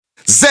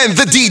Zen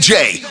the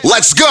DJ.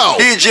 Let's go.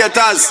 DJ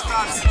Taz.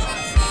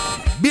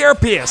 Beer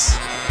Pierce.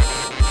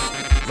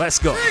 Let's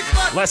go.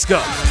 Let's go.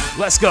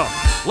 Let's go.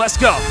 Let's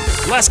go.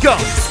 Let's go.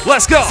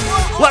 Let's go.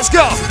 Let's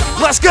go.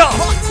 Let's go.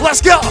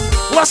 Let's go.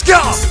 Let's go.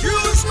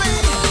 Excuse me.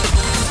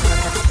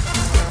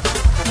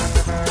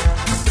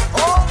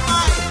 Oh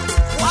my,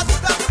 what's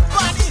that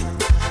body?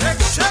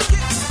 Let's check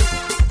it.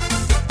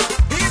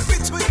 In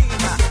between.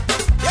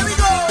 Here we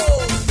go.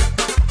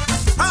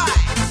 Hi.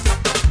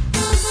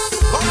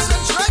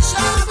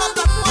 Concentration on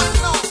that one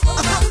now.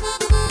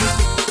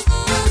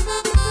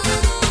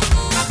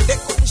 They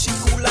couldn't she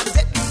cool and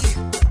deadly.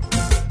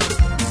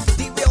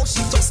 The way how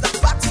she toss that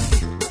body.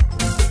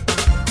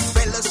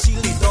 Fellas, she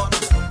lay done.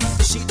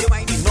 She the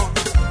whining on.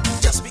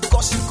 Just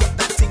because she got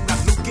that thing that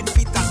looking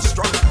fit and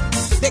strong.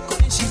 They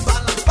couldn't she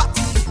balance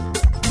body.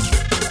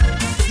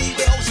 The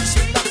way how she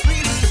swing that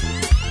freely.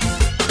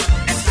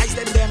 And eyes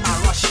them a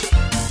rush.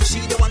 She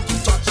the one to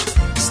touch.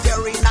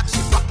 Staring at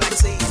she back like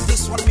saying,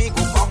 this one may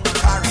go bong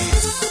carry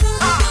it.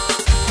 Ah!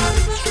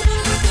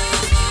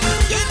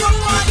 In one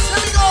voice,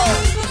 here we go.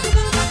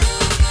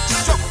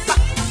 Struck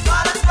back,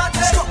 balance body.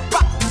 Struck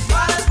back,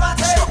 balance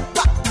body. Struck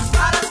back,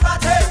 balance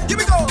body. Here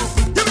we go,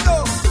 here we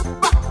go.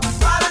 Back,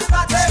 balance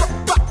body. Struck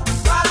back,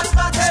 balance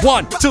body.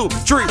 1, 2,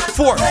 3,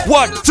 4.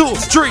 1, 2,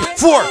 3,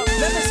 4.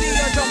 Let me see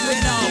you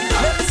jumping now.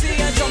 Let me see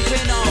you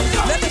jumping now.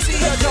 Let me see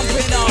you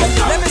jumping now.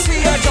 Let me see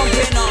you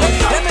jumping now.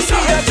 Let me see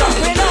you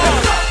jumping now.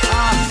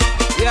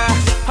 Yeah.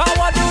 How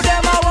I do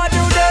them? How I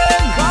do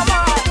them? Come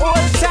on.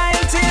 Old time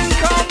thing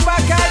come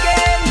back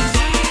again.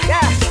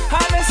 Yeah.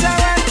 I'm Mr.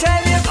 and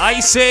tell you.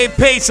 I say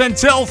pace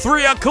until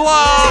 3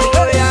 o'clock.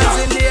 Put your hands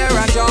in the air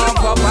and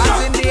jump up.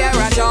 Hands in the air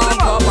and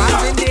jump up.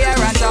 Hands in the air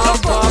and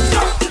jump up.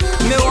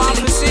 Me want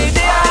to see the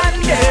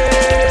hand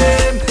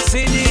them.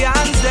 See the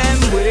hands them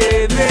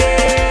waving.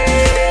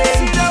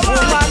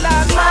 Woman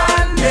and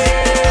man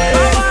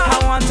them. I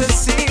want to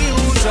see you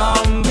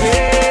jumping.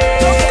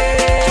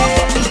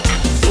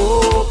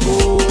 Oh,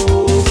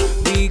 oh,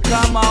 we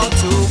come out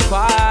to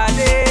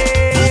party.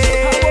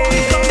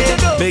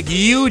 Big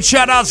huge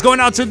shout outs going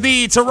out to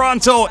the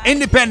Toronto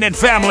Independent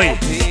family.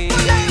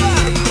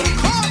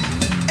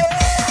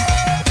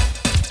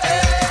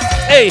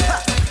 Hey,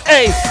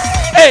 hey,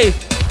 hey,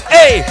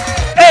 hey,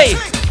 hey,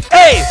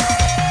 hey.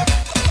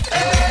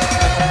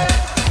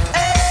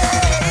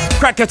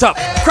 Crack it up,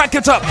 crack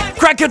it up,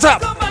 crack it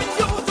up.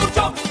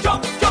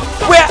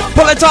 Where?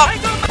 Pull it up,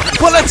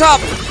 pull it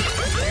up.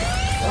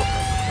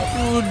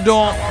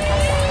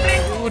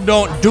 You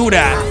don't do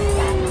that.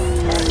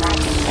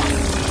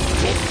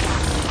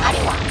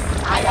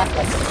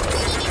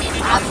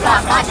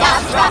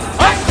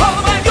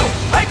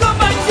 I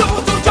command you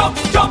to jump,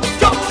 jump,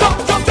 jump, jump,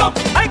 jump, jump.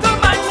 I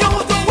command you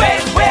to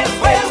wail, wail,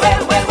 wail,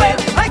 wail, wail, wail.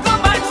 I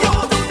command you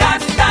to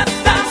dance, dance,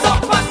 dance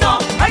up a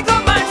song. I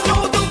command you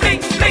to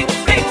blink, blink,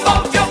 blink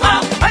out your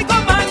arm. I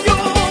command you.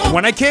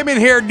 When I came in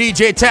here,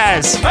 DJ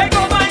Taz, I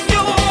command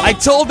you. I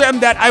told them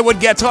that I would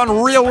get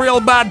on real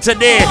bad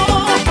today.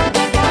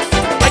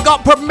 I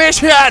got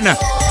permission.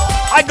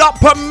 I got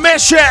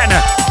permission.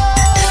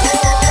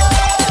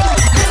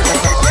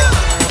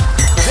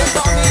 They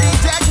call me the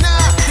Techna,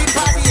 the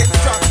party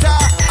instructor.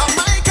 On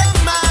my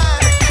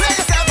command, play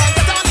yourself and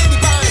get on in the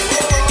band.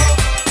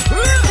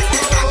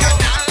 I got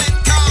talent,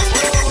 come.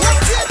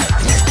 What's it?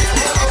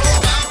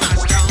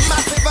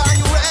 Massive, are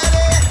you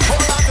ready?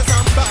 Hold on to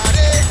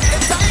somebody.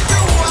 It's time to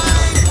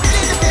wine.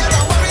 Leave the fear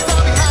and worries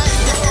all behind.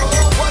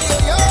 What yo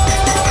yo?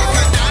 I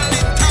got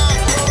talent, come.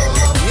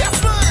 Yes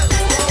man.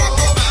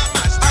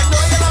 I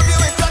know you love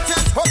your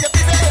instructions. Hope you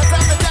prepare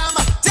yourself to jam.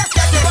 Just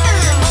get your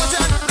body in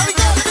motion. Let me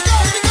go, let me go,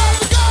 let me go,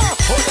 let me go.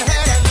 Hold your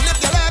head and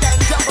lift your leg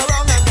and jump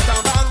around and get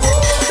on and go.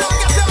 Get on,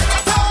 get on,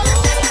 get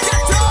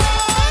on.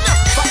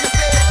 From the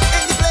stage,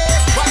 in the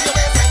place, wind your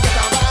waist and get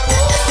on and go.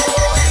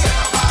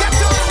 Get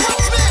on,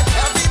 watch me.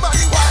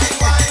 Everybody whine,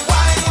 whine,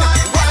 whine,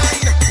 whine,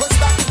 whine. Push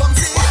back the bum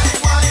seat.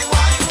 Whine, whine,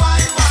 whine,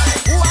 whine,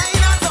 whine.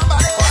 Whine on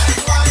somebody.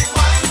 Whine, whine,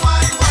 whine,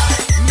 whine,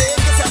 whine. Make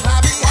yourself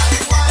happy.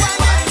 Whine, whine,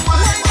 whine,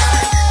 whine,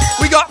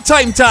 whine. We got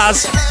time,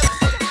 Taz.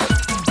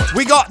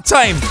 We got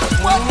time.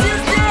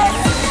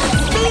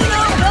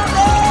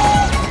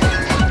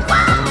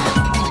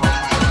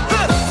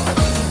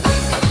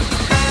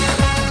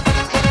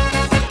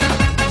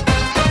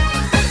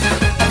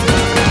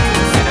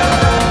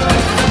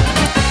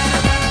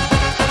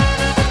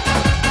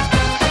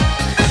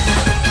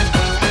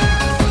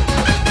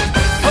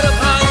 Put up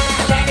on,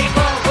 let it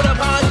go. Put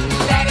up on,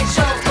 let it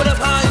show. Put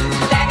up on,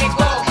 let it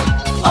go.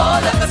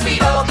 All of the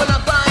speed, open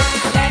up on,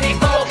 let it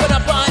go. Put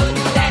up on,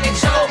 let it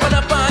show. Put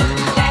up on,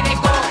 let it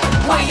go.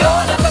 Why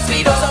all of the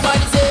speed?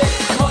 Somebody say,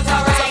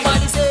 motorize.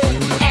 Somebody say,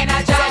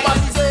 energize.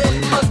 Somebody say,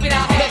 must be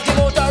that make the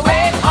motor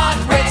red hot.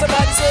 Red.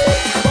 Somebody say,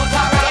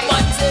 motorize.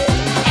 Somebody say,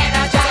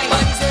 energize.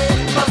 Somebody say,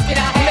 must be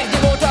that make the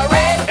motor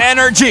red.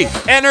 Energy,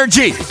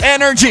 energy,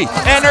 energy,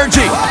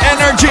 energy,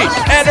 energy,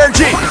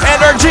 energy,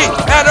 energy,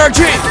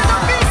 energy.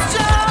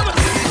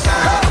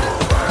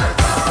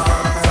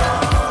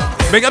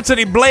 Big up to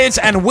the Blades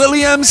and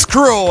Williams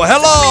crew.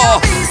 Hello.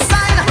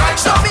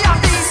 Show me a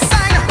peace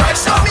sign.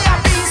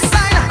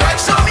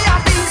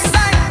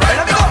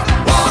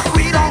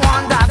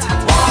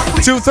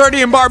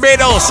 2:30 in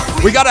Barbados.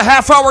 We got a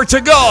half hour to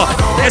go.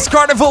 It's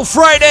Carnival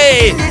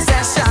Friday. Any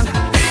session,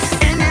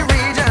 any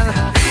region,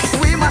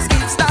 we must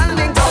keep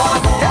standing tall.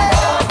 Hey,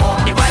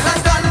 if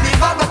violence done,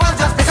 leave up the world,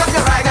 just pick up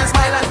your rag and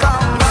smile and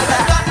come.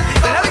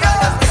 There we go.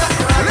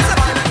 Listen,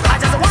 I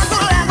just want to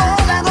let go.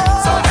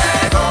 So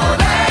let go.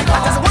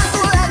 I just want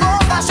to let go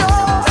for sure.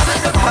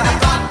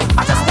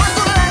 I just want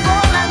to let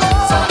go.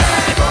 So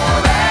let go.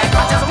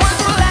 I just want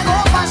to let go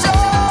for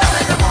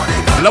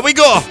sure. Let we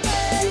go.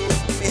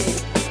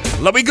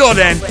 Let we go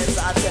then.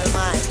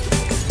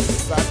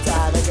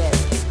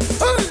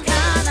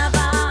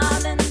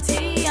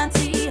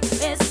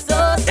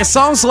 It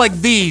sounds like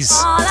these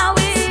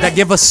that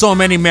give us so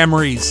many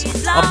memories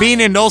of being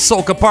in those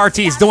soca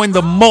parties, doing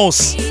the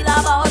most.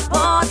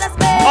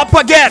 Up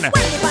again.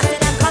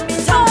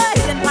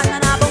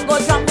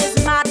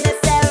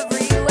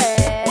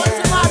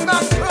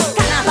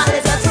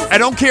 I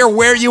don't care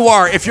where you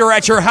are. If you're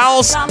at your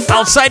house,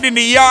 outside in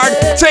the yard,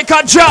 take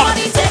a jump.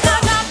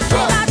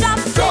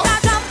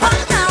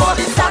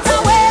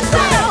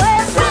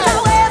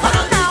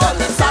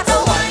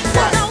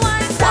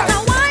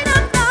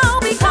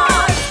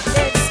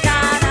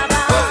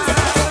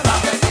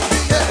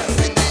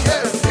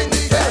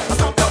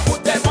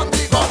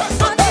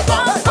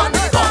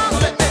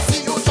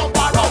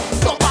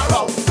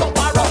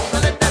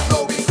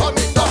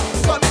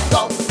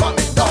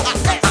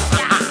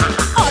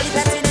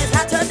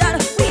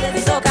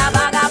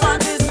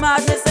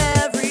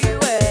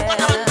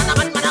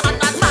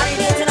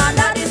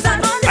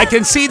 I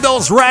can see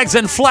those rags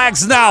and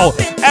flags now.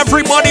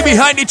 Everybody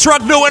behind the truck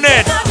doing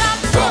it.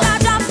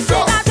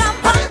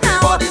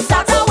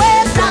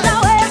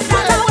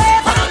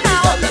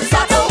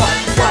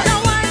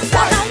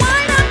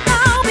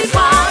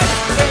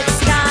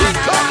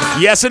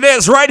 Yes, it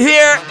is right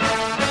here.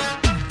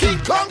 King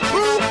Kong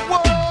crew,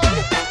 boy.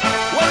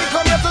 What we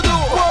come here to do?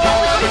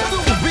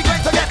 We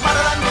going to get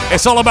mad and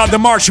It's all about the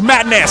March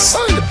Madness.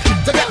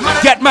 to get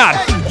mad. Get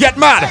mad, get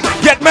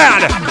mad, get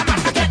mad.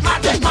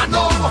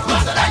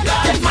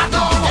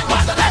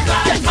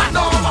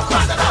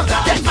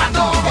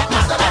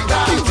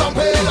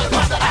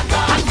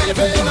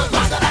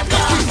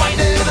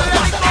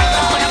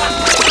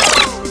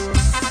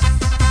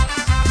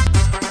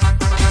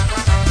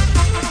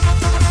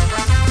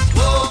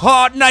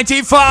 Hot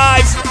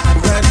 95.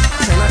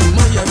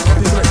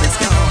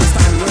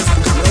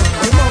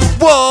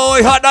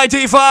 Boy, Hot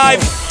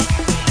 95.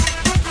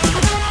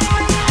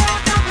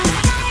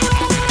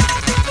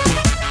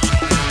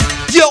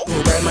 Yo.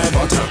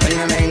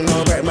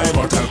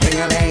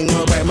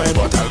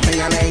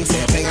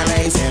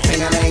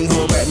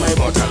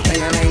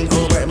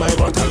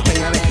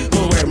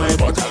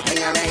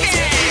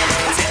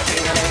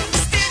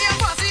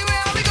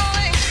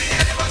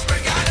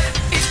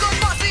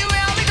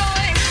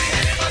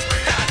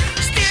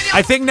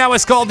 I think now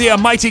it's called the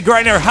Mighty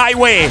Grinder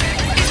Highway.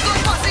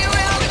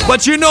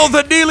 But you know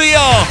the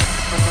dealio.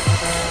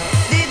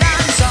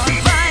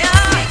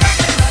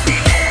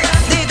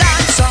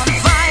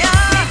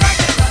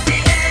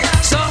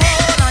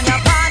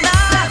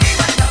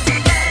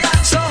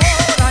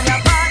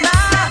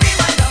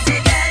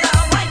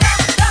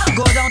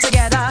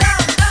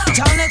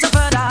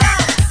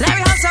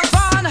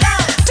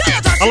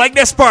 I like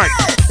this part.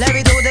 Let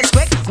me do this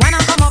quick when I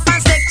come up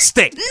and stick.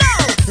 Stick.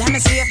 No, let me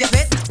see if you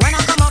fit when I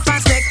come up and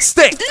stick.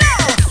 Stick.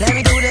 No, let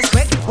me do this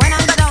quick when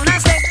I'm down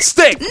and stick.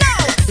 Stick. No,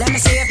 let me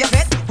see if you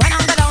fit when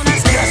I'm down and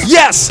stick.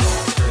 Yes.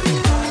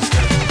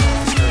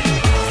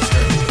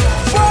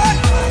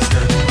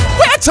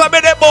 Wait a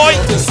minute, boy.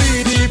 To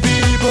see the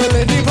people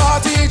in the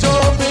party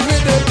jumping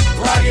with them.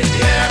 Flag in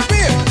the air,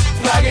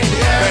 flag in the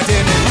air.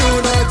 Maintaining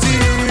unity,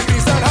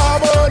 peace and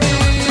harmony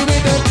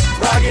with them.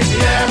 Flag in the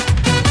air,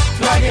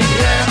 flag in the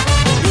air.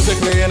 Music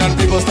playing and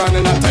people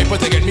standing up tight, but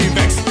they get me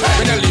vexed.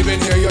 When you're leaving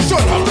here, you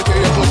should have to care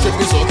your clothes should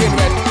be soaking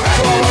wet.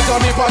 So I want on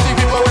the party,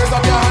 people raise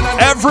up your hand and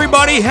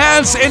Everybody,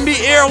 hands in the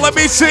air. Let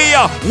me see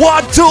ya.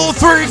 1, 2,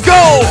 3,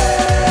 go.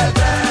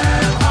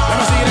 let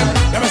me see them,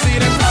 let me see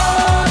them.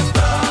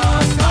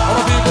 All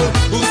the people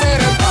who say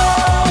them.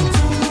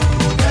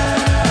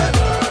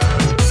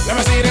 Let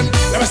me see them,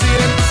 let me see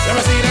them, let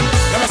me see them,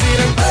 let me see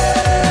them.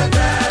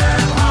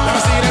 Let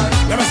me see them,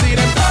 let me see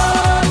them.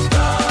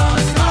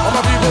 All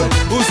the people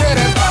who say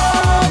them.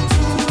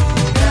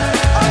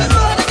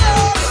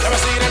 Let me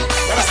see them,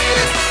 let me see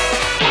them.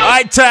 All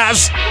right,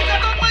 Taz.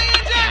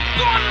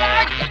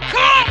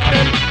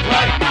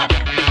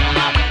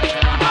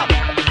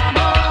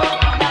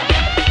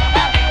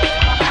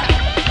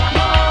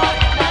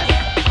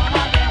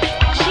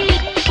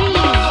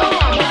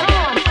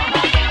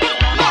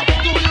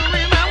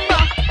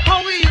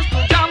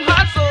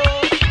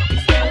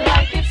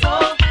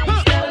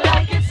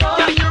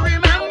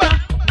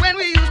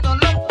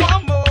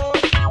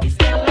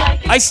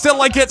 I still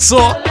like it so.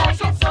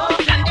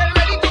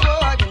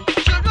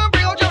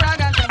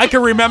 I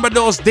can remember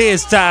those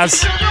days,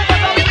 Taz.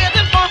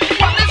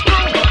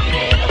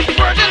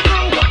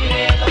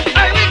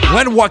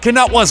 When walking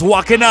up was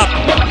walking up.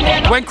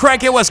 When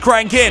cranking was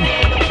cranking.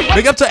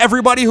 Big up to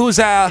everybody who's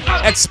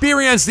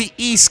experienced the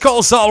East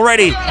Coast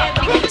already.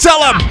 Tell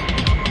them.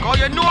 Oh,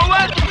 you know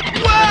what?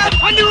 What?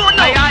 I knew it.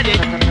 I had it.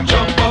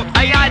 Jump up,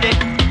 I had it.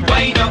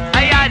 Wind up,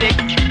 I had it.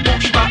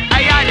 Push back,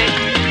 I had it.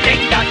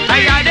 Take that,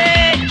 I had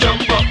it.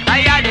 Jump up, I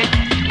had it.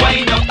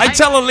 Wind up. I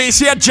tell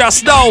Alicia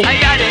just now. I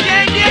had it.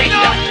 Take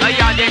that, I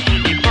had it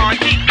in the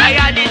party. I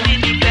had it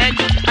in the bed.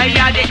 I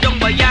had it down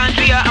by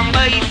Andrea and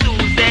by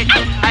Susan.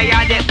 I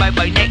had it by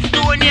my next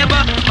door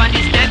neighbor on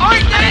the step.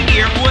 And an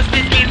ear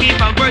hostess gave me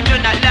from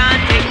Virgin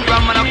Atlantic.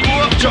 From on a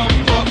coke, jump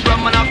up.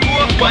 From on a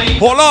coke, wind.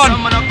 Hold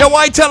on. Yo,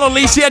 I tell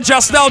Alicia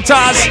just now,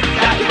 Taz.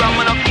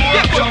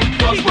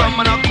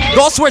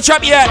 Don't switch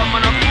up yet.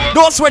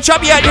 Don't switch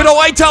up yet. You know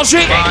I tell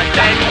she.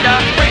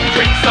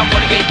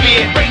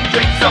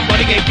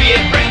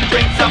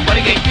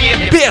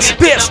 Piss,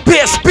 piss,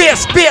 piss,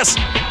 piss, piss.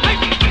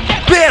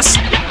 Piss.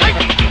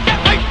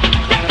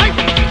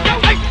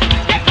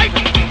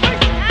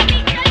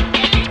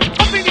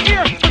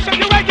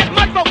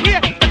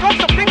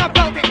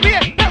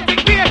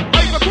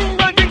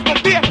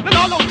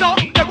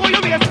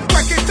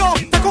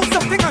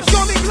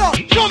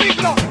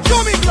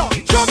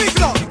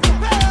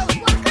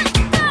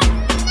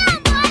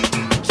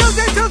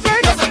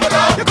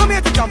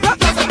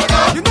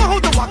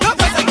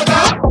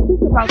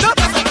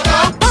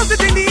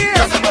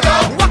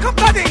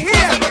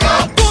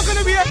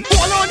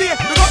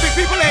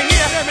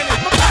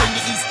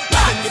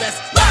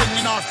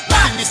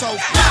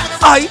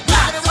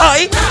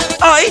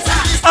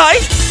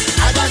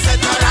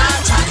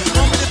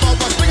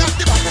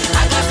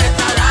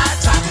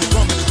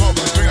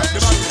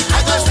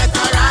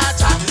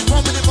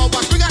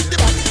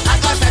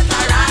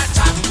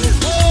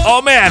 Oh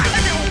man.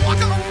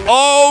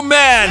 Oh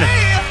man.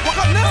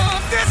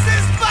 This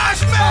is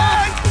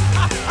Bashman.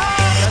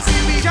 You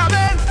see me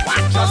jamming?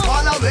 Just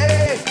follow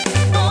me.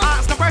 Don't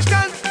ask no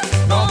questions.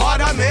 Don't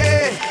bother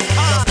me.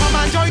 Just come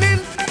and join in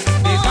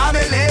the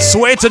family.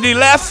 Sway to the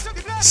left.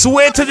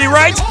 Sway to the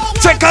right.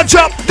 Take a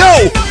jump.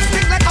 No.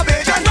 Stick like a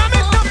Bajan. Ram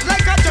it up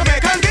like a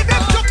Jamaican. Get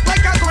them took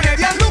like a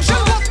Grenadian.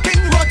 Lucian walk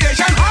in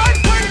rotation. Hard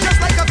wine just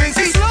like a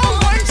Vinci. Slow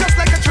wine just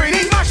like a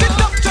trainee. Mash it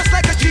up just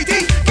like a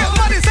GD. Get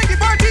money, sing the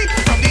party.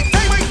 From the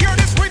time I hear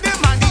this rhythm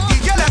and the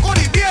DJ like on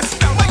the bass.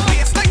 Now my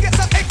bassline gets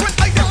up equal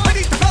like they're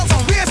ready to bounce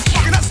on bass.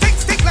 Walking up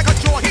stick like a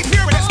jaw. He's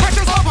here with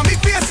expressions all on me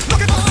face.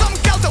 Looking for some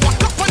gal to walk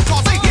up one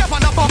cause I hear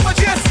on a bumper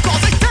chest. Cause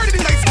I heard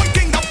the nice one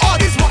king of all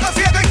these walkers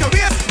here going to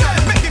race.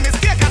 Make a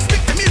mistake and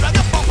stick to me like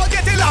a bumper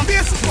get the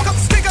lambies. Walk up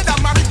sticker than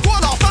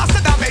marijuana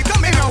faster than make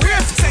them in a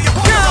race. Say you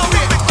want to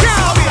win it.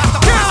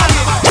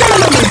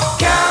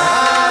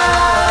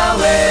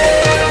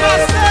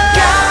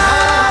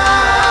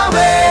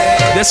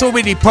 This will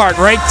be the part,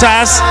 right,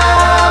 Taz?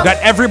 That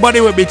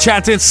everybody will be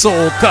chanting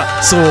soca,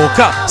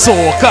 soca,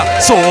 soca,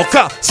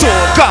 soca,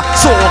 soca,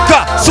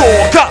 soca,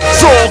 soca,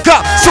 soca,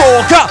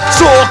 soca,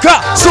 soca,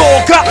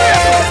 soca.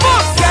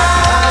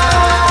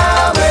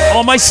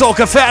 All my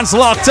soca fans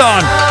locked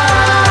on.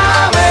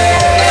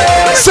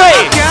 Say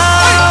it.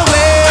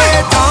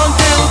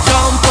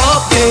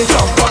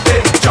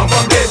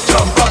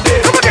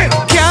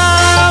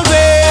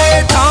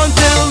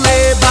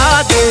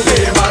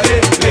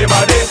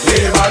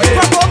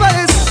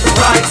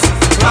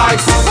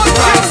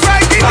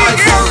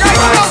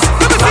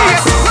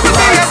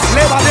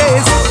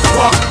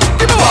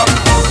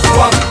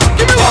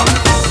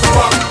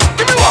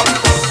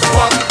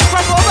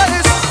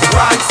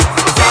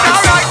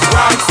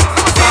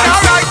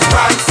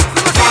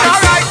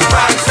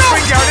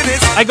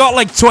 I got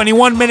like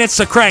 21 minutes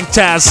to crank,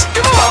 Taz.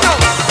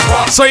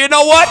 So you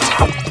know what?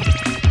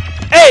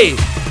 Hey!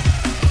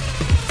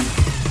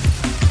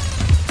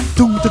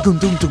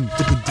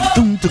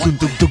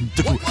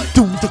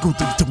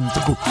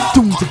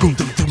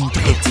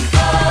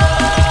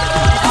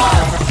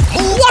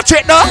 Watch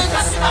it now!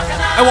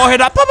 I won't hear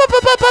that.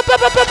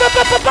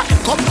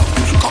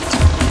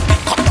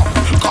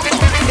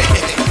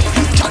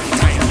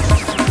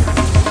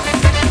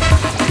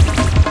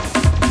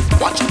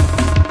 Watch it.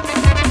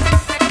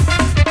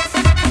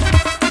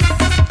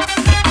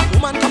 A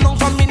woman come down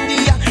from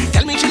India,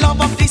 tell me she love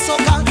of the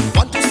soca,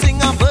 want to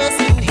sing a verse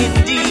in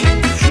Hindi.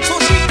 So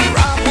she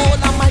grab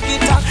hold of my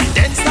guitar,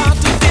 then start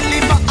to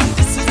deliver, and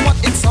this is what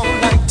it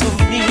sound like to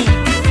me.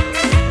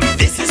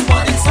 This is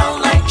what it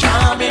sound like,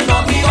 jamming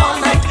on me all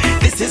night.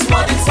 This is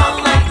what it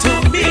sound like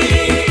to me.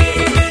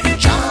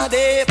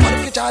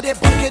 Jade,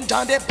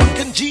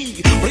 bunkin,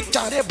 G. Rick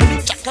Jade,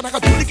 bunkin, chakanaka,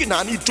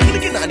 dulikinani,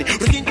 dulikinani.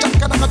 Rick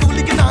chakanaka,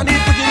 dulikinani,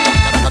 bunkin,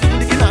 chakanaka,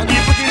 dulikinani,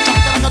 bunkin,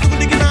 chakanaka,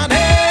 dulikinani.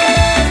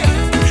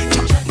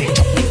 Chutney,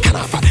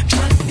 kanafa,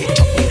 chutney,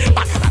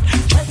 bakana,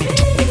 chutney,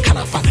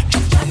 kanafa,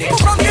 chutney,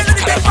 from here to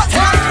the big fat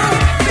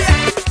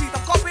the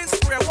coffin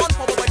square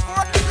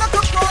 1/4x4. Look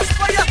across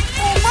fire.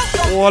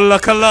 Oh,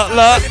 look a lot.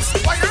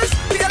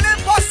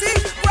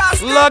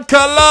 Look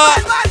a lot.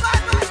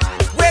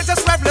 We're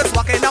just rebels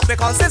walking up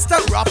because sister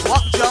rock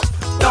walk jump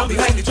down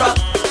behind the truck,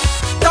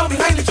 down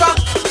behind the truck.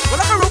 Well,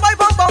 like a room I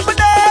bump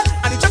there,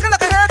 and you chuckle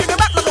like a hair, kick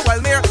back like a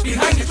wild mare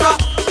behind the truck,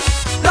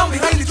 down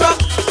behind the truck.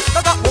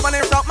 Look up, woman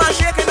in front, man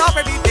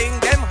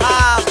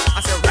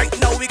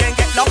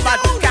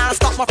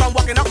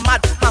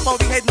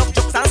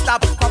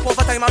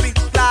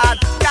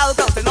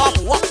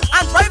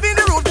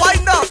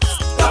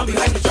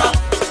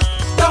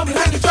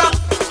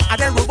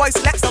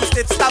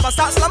it, stab and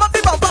start slam up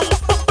the bumper.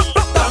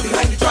 Down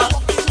behind the trap,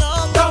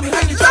 down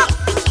behind the trap.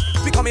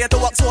 We come here to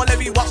walk so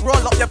heavy, walk, roll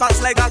up your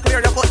pants leg and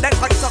clear your foot, then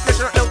punch up your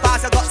shirt, little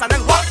pass your guts and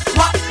then walk.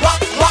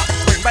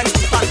 Bring back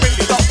the and bring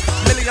it up.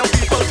 Million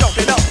people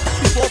jumping up.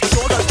 Before the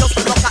shoulder just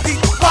to look at the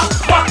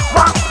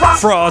walk.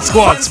 For our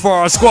squad, for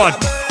our squad.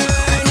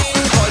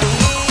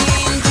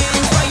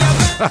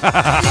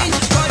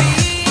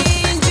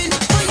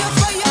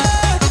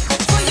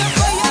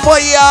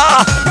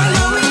 Fire!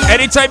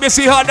 Anytime you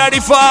see Hot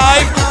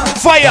 95,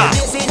 fire!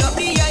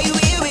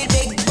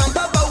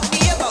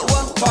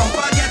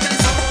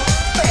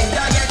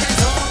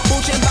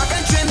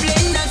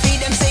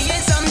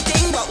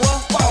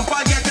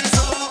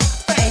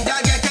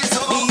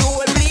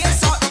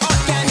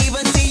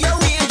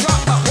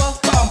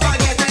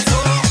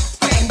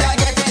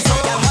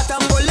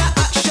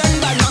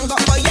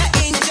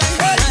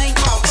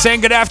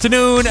 Saying good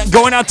afternoon,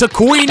 going out to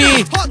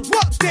Queenie.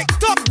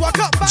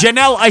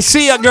 Janelle, I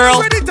see ya,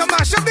 girl.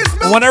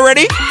 When I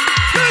ready?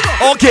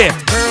 Okay.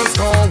 Girls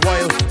gone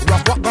wild,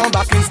 rock gone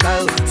back in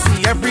style.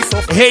 See every so.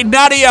 Hey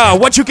Nadia,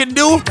 what you can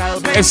do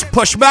is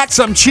push back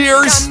some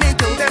cheers.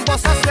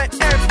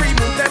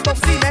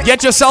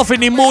 Get yourself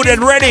in the mood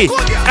and ready.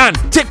 And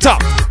tick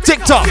tock, tick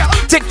tock,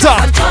 tick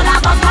tock.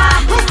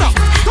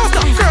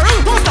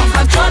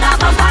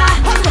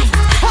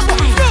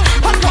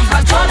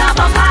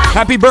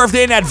 Happy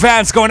birthday in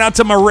advance going out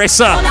to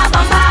Marissa.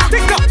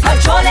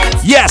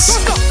 Yes.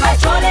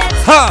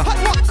 Huh.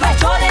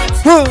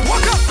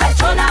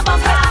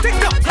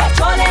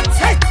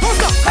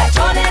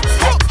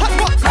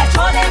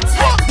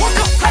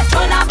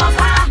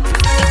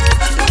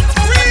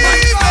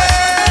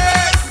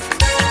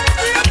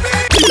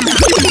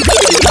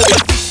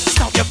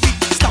 Stomp your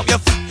feet, stomp your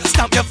feet,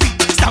 stomp your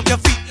feet, stomp your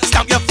feet,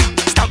 stomp your feet,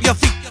 stomp your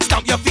feet,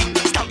 stomp your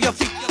feet, stomp your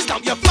feet,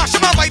 stomp your feet. Mash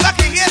 'em up,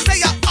 baby, here say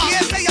ya,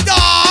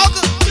 dog.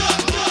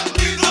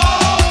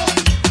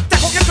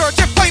 Take off your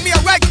kerchief, find me a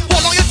rag.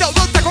 Hold on your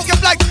elbows, take off your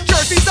flag.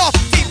 Jerseys off,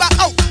 keep back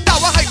out. Now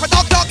a hyper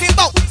dog talking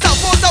about. Cell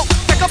phones out,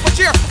 take up a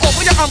chair.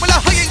 Open your umbrella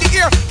high in the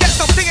ear. Get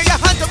something in your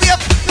hand to wave.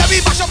 Let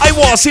me mash up. I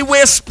want to see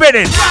where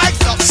spinning.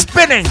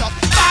 Spinning.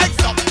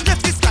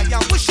 Lift this guy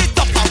and push it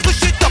up and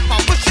push it up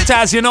and push it up.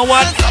 Taz, you know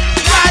what?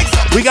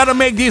 We gotta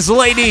make these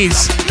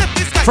ladies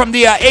from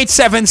the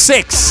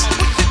 876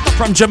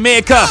 from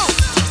Jamaica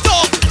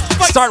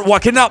start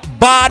walking up.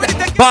 Bod,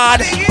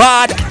 bod,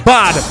 bod,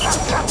 bod.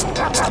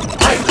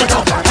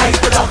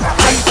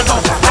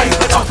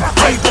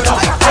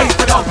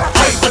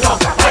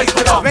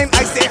 When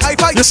I say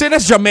hyper, You see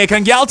this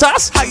Jamaican gal,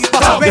 Taz?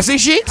 You see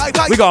she?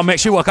 We gonna make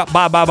she walk up.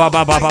 Ba, ba, ba,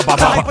 ba, ba, ba, ba,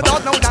 ba.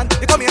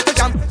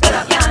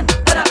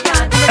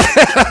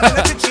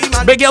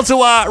 Big girl to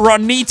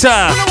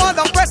Ronita.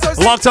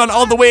 Locked on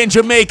all the way in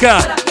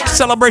Jamaica.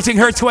 Celebrating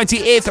her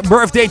 28th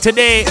birthday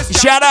today.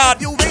 Shout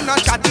out.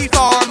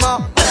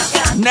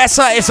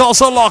 Nessa is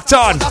also locked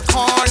on.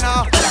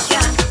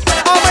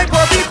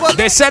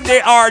 They said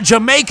they are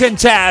Jamaican,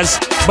 Taz,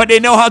 but they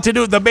know how to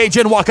do the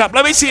Beijing walk up.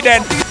 Let me see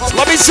then.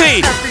 Let me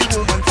see.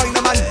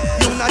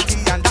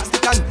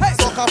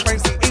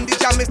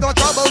 No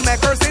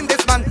troublemakers in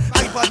this man.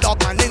 Hyper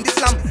dog man in this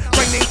slam.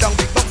 Bringing down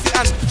big boxy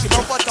and she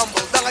run for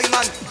tumble down like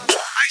man.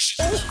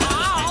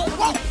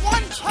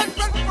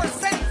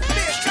 100%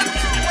 nation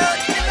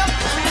word in the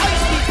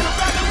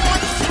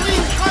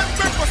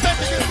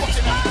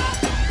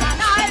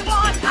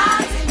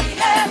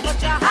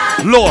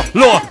Low,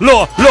 low,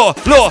 low, low,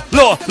 low,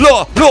 low,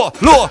 low, low,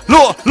 low,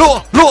 low,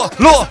 low, low,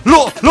 low,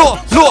 low, low,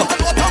 low.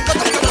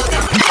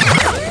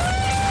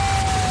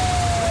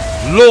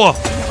 Low.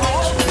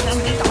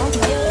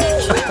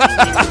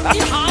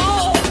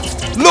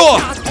 Low,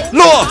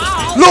 low,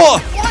 low,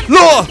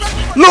 low,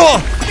 low.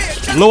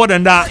 Lower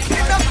than that.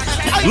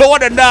 Lower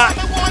than that.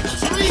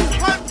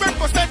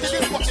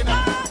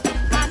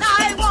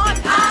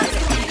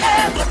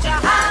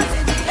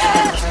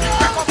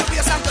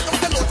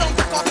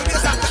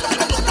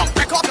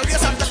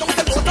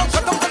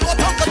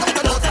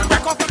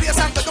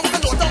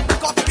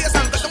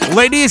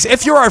 Ladies,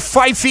 if you are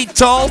 5 feet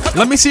tall,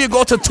 let me see you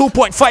go to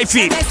 2.5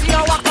 feet.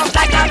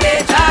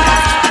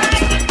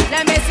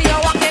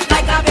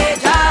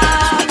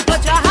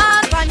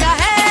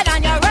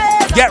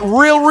 Get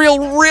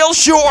real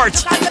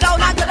short.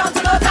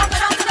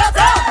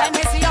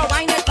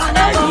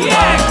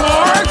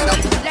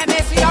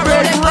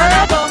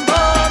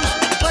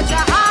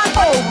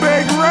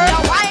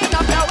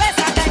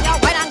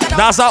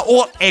 That's an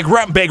old egg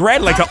red, big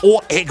red, like an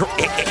old egg.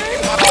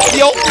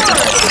 Yo.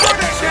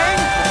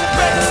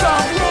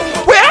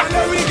 Where?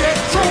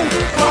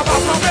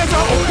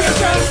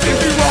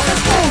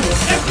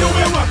 If you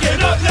ain't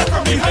walking up left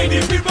from behind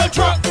the people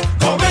truck,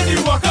 come when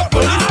you walk up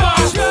police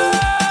pass.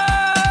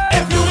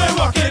 If you ain't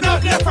walking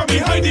up left from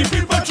behind the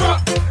people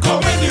truck,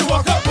 come when you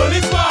walk up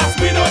police pass.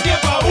 We don't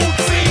give a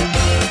oopsie.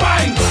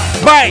 Bang,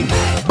 Bang,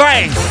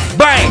 bang,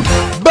 bang,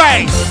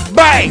 bang,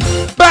 bang,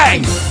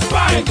 bang.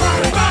 bang, bang, bang,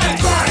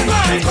 bang,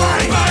 bang,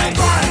 bang,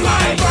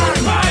 bang,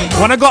 bang, bang.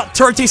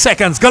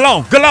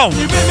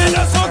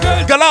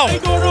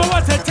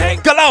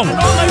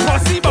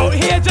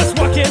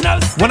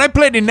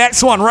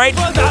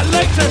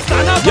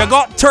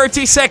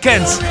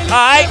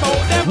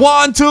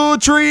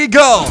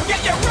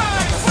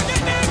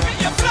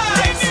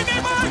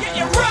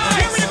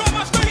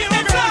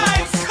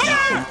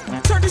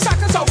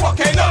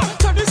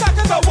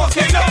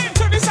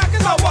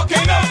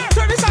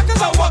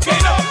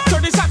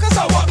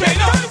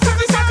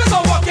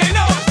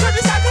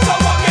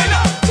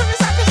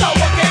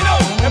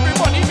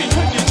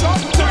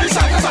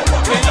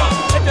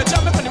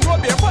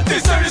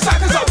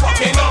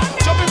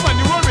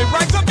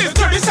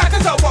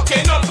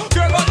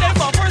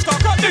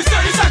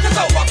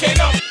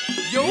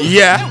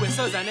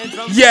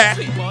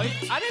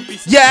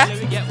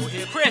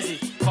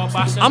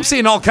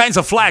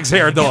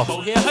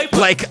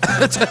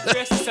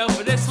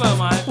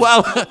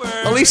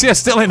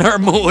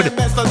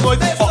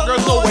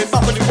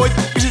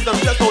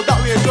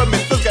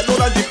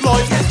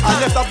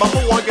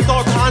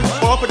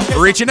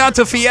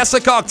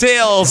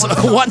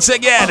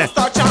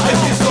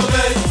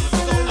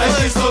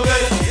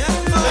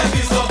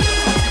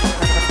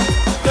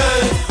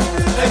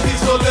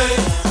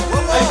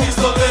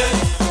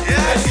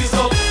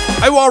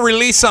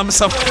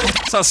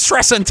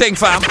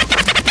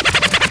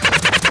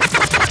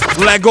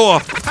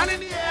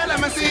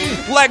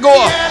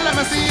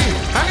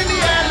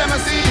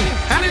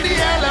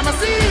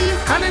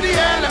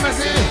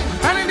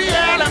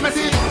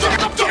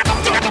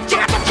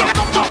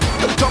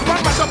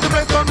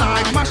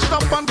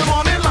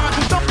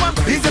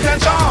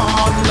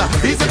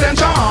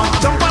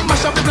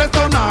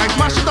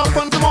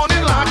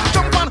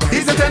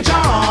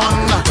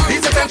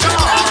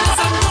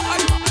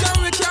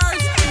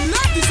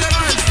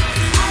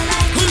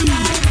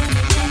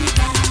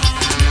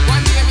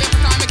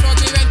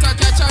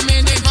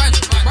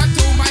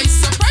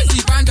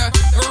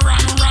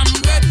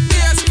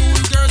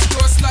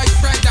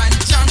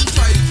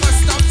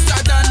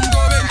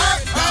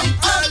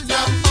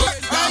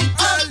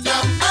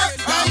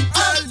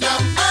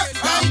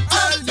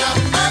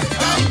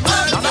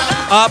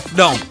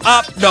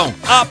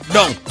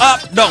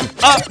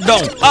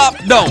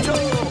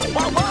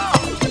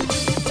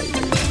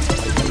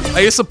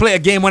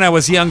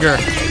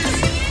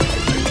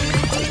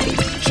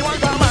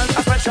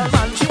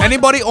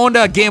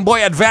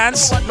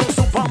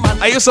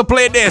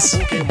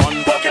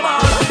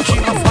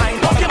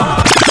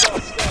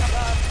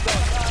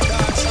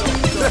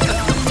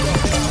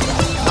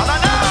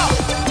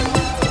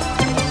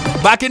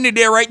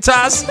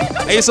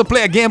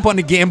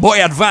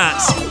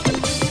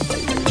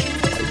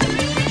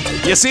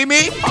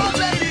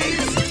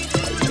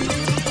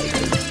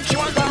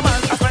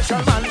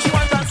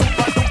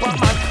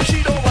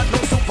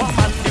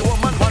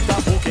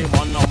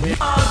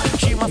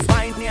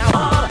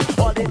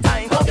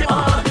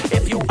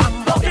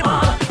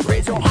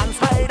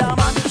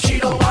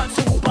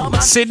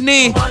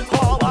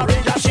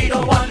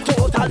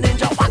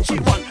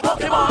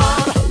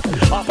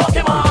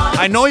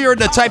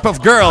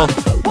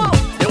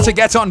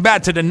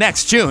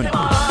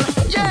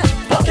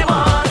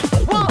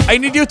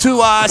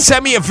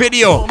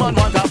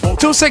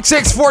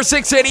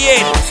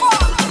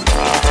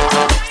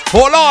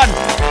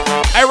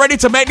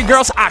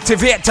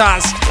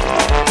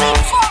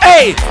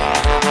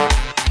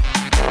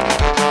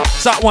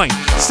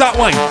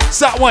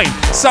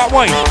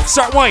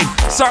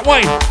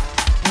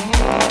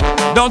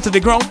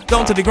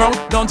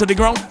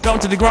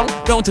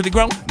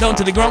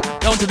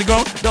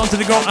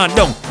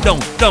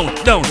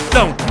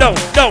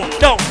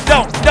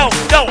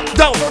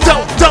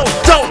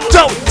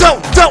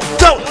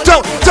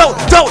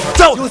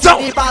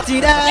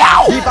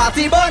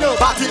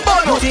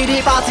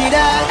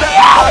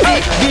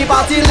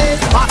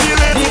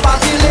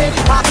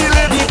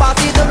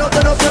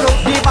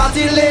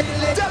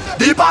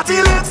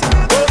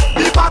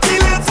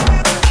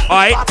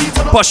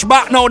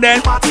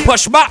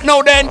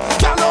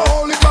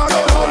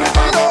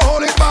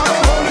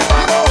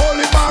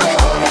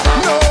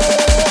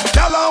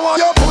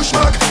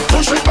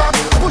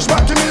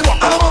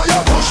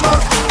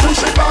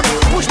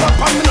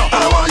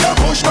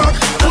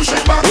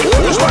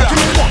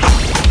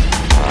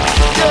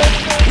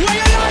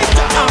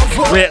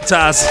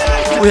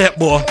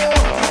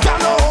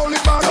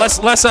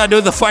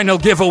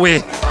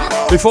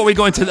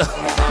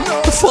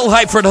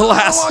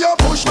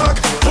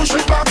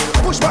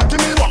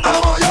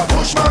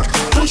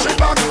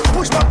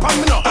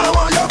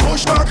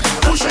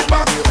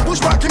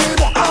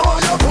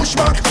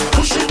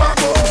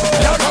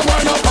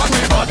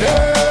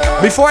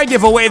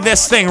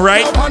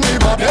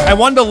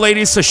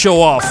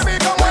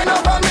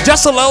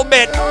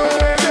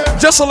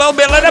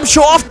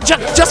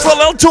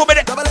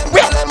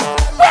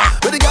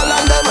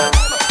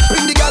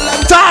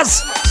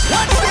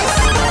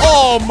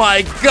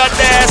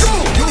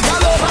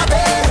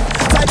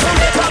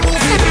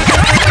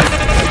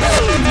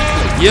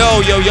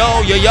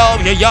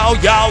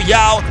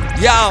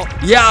 Yo.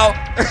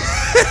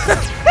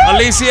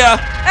 Alicia,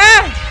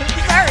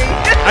 Sorry.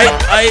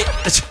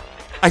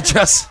 I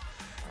just,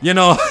 you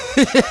know,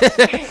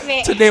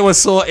 today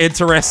was so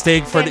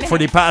interesting for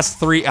the past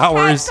 3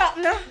 hours. Stop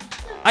now.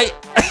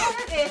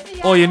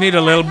 Oh, you need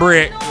a little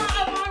break. No,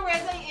 I'm on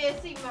raising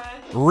AC, man.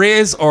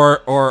 Raise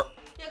or You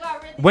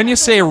got rid- when you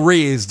say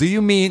raise, do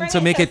you mean to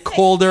make it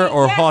colder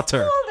or Yes,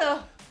 hotter?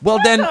 colder. Well,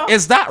 then, Colder.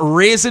 is that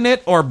raising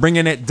it or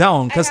bringing it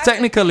down? Because I got it.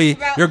 technically,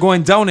 Well- you're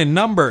going down in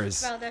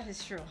numbers. Well, that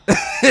is true.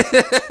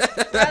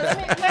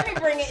 Let me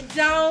bring it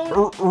down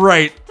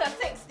Right, to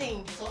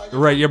 16.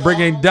 right. You're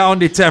bringing down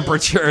the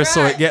temperature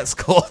so it gets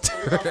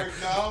colder.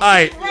 All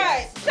right.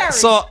 Right. Sorry.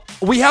 So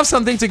we have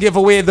something to give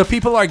away. The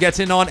people are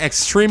getting on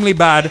extremely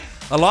bad.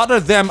 A lot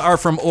of them are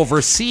from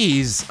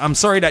overseas. I'm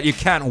sorry that you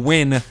can't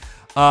win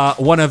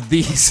one of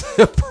these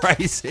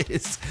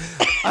prizes.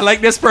 I like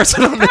this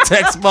person on the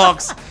text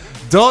box.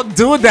 Don't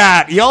do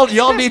that.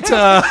 Y'all need to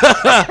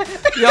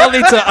y'all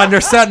need to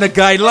understand the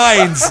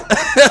guidelines.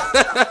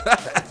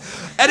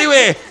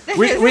 Anyway,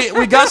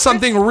 we got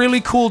something really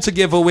cool to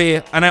give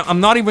away, and I'm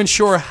not even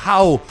sure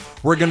how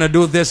we're gonna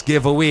do this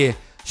giveaway.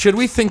 Should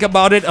we think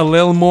about it a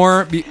little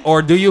more,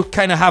 or do you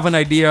kind of have an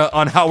idea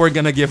on how we're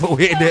gonna give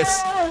away this?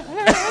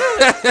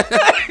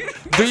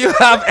 Do you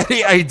have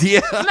any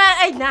idea? Man,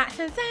 I'm not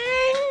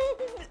saying.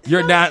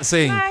 You're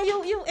dancing. Man,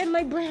 you in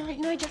my brain right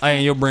now. Just I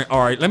you bring. All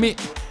right, let me.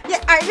 yeah,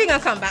 all right, we're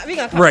gonna come back. We're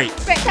gonna come Right.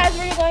 back. Because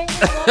we're going.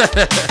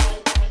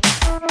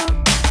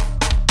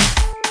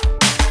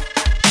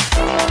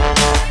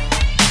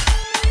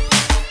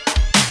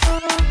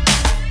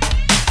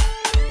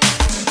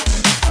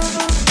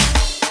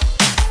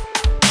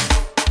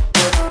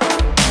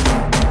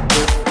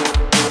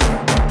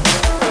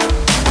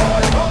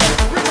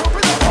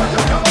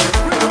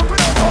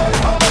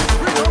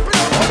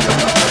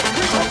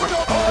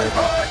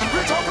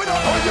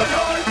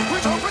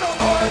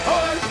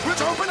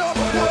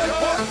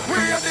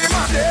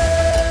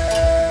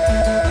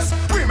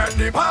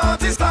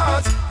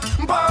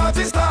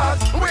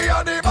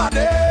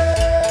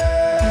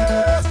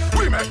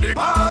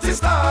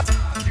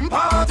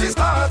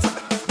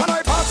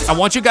 I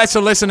want you guys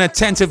to listen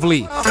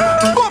attentively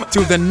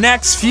to the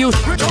next few.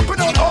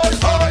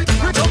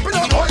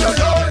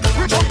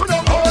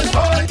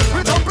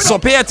 So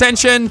pay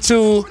attention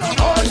to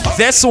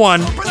this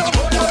one.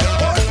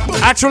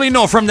 Actually,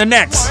 no, from the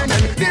next.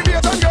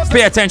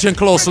 Pay attention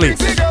closely.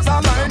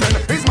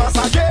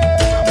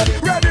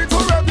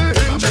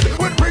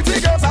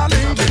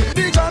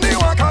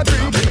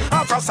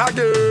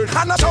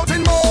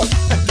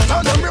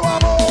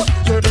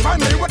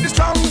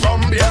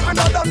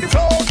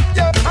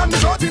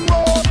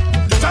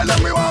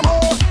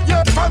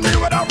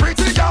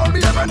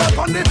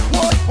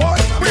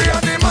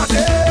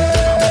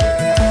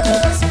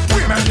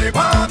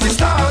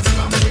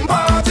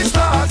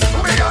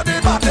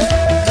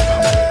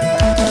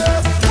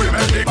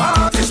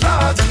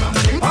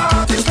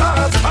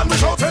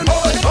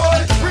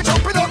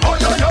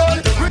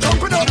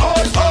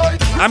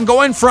 I'm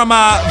going from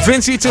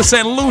Vincy to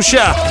St.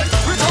 Lucia.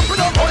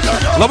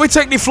 Let me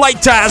take the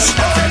flight test.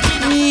 Watch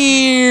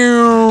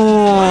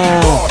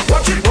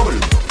it bubble.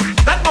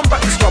 That bumper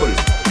is trouble.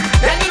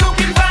 Then you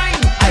looking fine.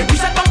 I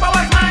wish that bumper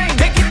was mine.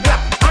 Make it clap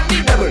on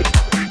the double.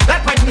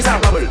 That might miss a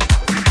rubble.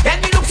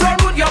 Then you look so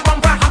rude. Your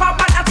bumper have a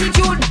bad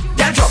attitude.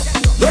 Then drop.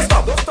 Don't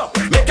stop. Don't stop.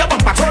 Make your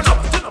bumper turn up.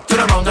 Turn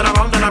around and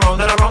around and around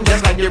and around.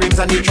 Just like the rims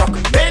on the truck.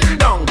 Bend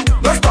down.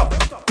 Don't stop.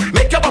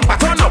 Make your bumper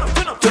turn up.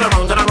 Turn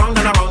around and around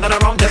and around and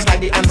around. Just like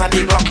the hands on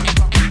the clock.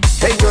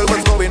 Hey girl,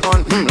 what's going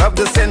on? Love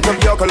the scent of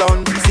your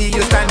cologne. See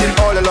you standing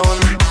all alone.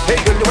 Hey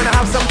girl, you wanna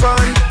have some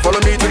fun? Follow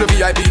me to the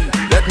VIP.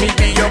 Let me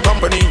be your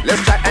company. Let's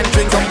chat and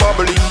drink some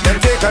bubbly. Then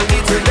take a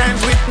little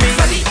dance with me.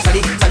 Sally,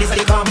 Sally, Sally,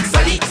 Sally, come.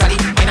 Sally, Sally,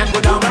 and I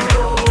go down the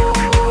road.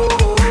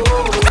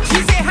 She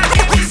say hi,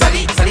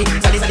 Sally, Sally,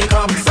 Sally, Sally,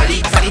 come.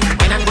 Sally, Sally,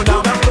 and I go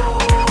down the road.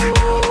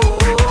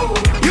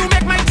 You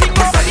make my thing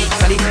go. Sally,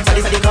 Sally,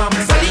 Sally, Sally, come.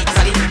 Sally,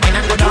 Sally, and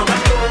I go down the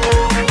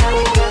road.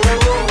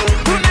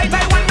 Tonight I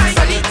want my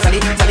Sally, Sally,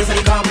 Sally,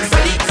 Sally, come.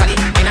 Sally, Sally,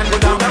 and I go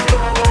down the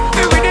road.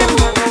 Hey, with him,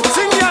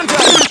 sing the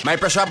anthem. My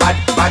pressure bad,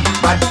 bad,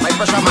 bad. My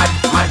pressure mad,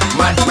 mad,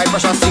 mad. My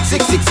pressure sick,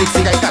 sick, sick, sick,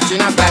 sick. I catch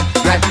in a glad,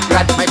 glad,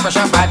 glad. My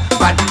pressure bad,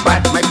 bad,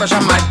 bad. My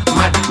pressure mad,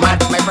 mad, mad.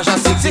 My pressure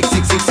sick, sick,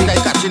 sick, sick, sick. I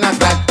catch in a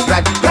glad,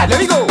 glad, glad. Let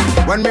me go.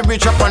 When we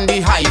reach up on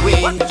the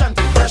highway,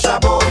 pressure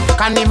boat.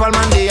 Carnival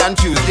Monday and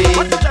Tuesday.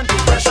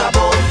 Pressure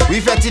boat. We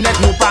fetting at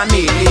Nupa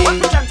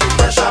Melee.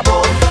 Pressure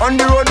boat. On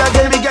the road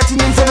again we getting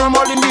in. So no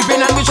more than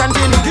beeping and we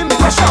chanting. Give me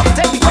pressure,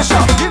 take the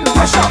pressure. Give me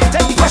pressure,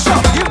 take the pressure.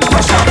 Give me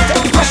pressure,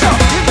 take the pressure.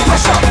 Give me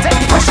pressure, take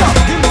the pressure.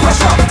 Give me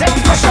pressure, take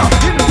the pressure.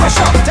 Give me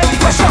pressure, take the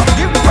pressure.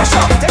 Give me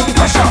pressure, take the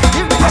pressure.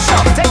 Give me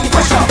pressure, take the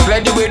pressure. Play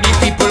the way the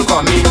people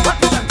coming.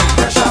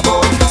 Pressure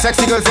boat.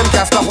 Sexy girls them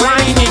can't stop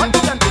whining.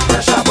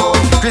 Pressure boat.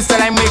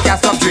 Crystalline we can't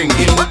stop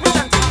drinking.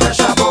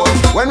 Pressure boat.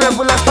 When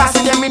regulars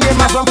passing them in, they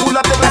must run pull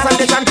up the glass and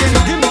they chanting.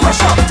 Give me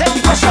pressure, take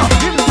the pressure.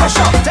 Give me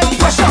pressure, take the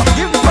pressure.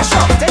 Give me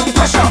pressure, take the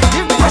pressure.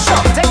 Give me pressure,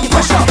 take the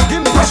pressure.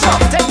 Give me pressure,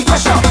 take the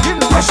pressure. Give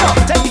me pressure,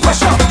 take the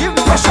pressure. Give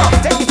me pressure.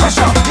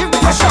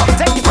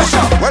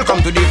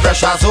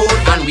 pressure zone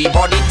and we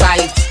body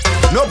tight.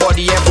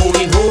 Nobody ever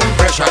going home,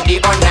 pressure day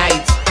or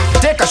night.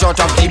 Take a shot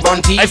of the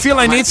bounty. I feel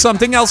I need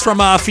something else from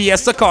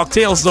Fiesta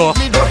Cocktails though.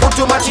 Don't put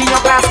too much in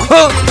your glass.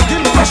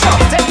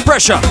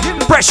 Pressure,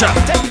 pressure,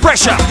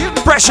 pressure,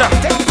 pressure.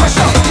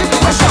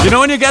 You know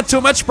when you get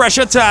too much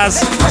pressure,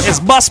 Taz, it's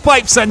bust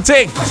pipes and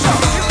ting.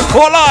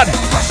 Hold on.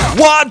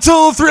 1,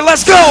 2, 3,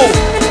 let's go.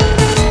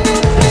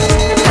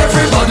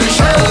 Everybody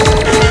shout.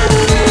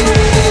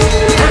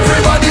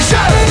 Everybody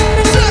shout.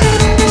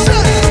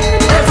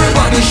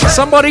 Everybody shout.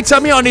 Somebody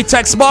tell me on the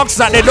text box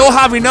that they don't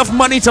have enough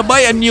money to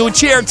buy a new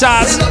chair,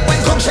 Taz.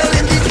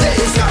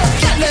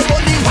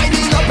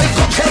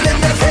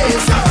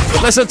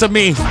 Listen to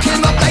me.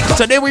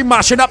 Today we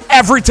mashing up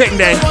everything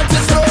then. Tell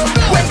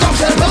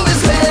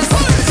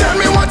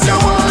me what you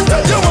want.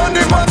 You want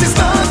the party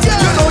start.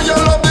 You know you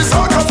love this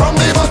sucker from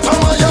the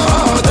bottom of your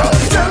heart.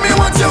 Tell me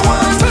what you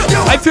want.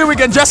 I feel we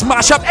can just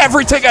mash up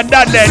everything and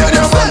done then. We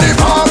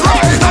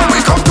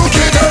come to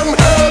kill them.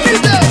 Kill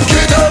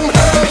them.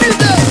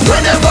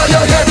 Whenever you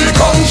hear the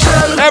gun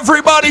shell.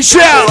 Everybody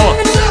shell.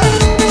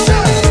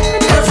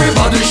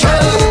 Everybody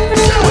shell.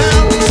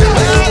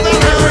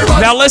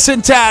 Now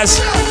listen, Taz,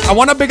 I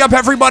want to big up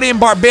everybody in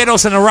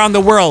Barbados and around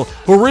the world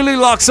who really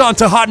locks on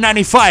to Hot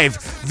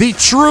 95. The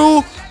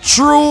true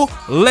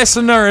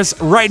listeners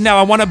right now,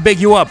 I want to big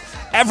you up.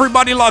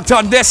 Everybody locked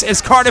on. This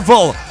is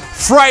Carnival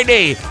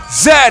Friday.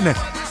 Zen,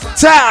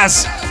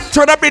 Taz,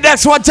 turn up the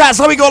next one, Taz.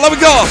 Let me go.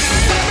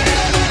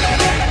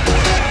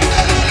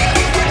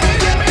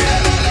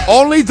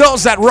 Only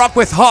those that rock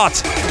with Hot,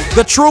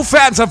 the true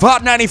fans of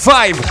Hot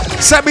 95,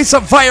 send me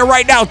some fire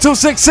right now.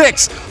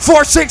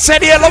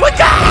 266-4688. Let me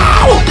go.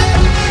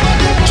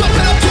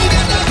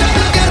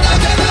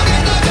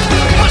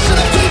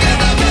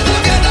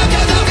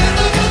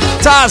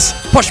 Taz,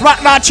 push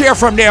back that chair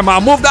from there,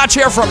 man. Move that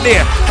chair from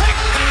there.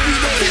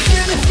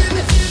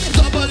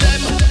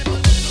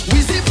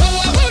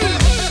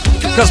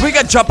 Because we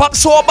can jump up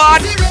so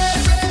bad.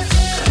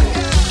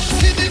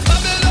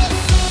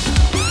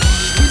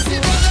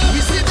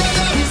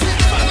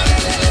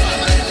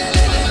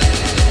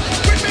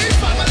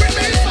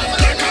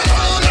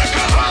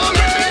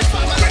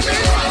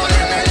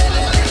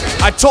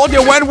 I told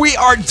you when we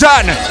are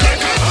done,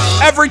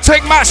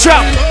 everything mash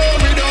up.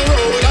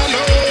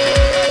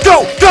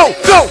 Go, go,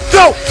 go,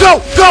 go,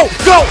 go, go,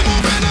 go.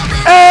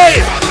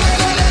 Hey!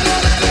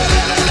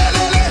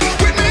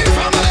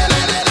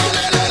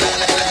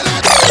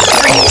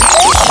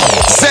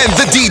 Send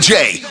the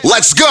DJ.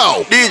 Let's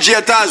go.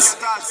 DJ Taz.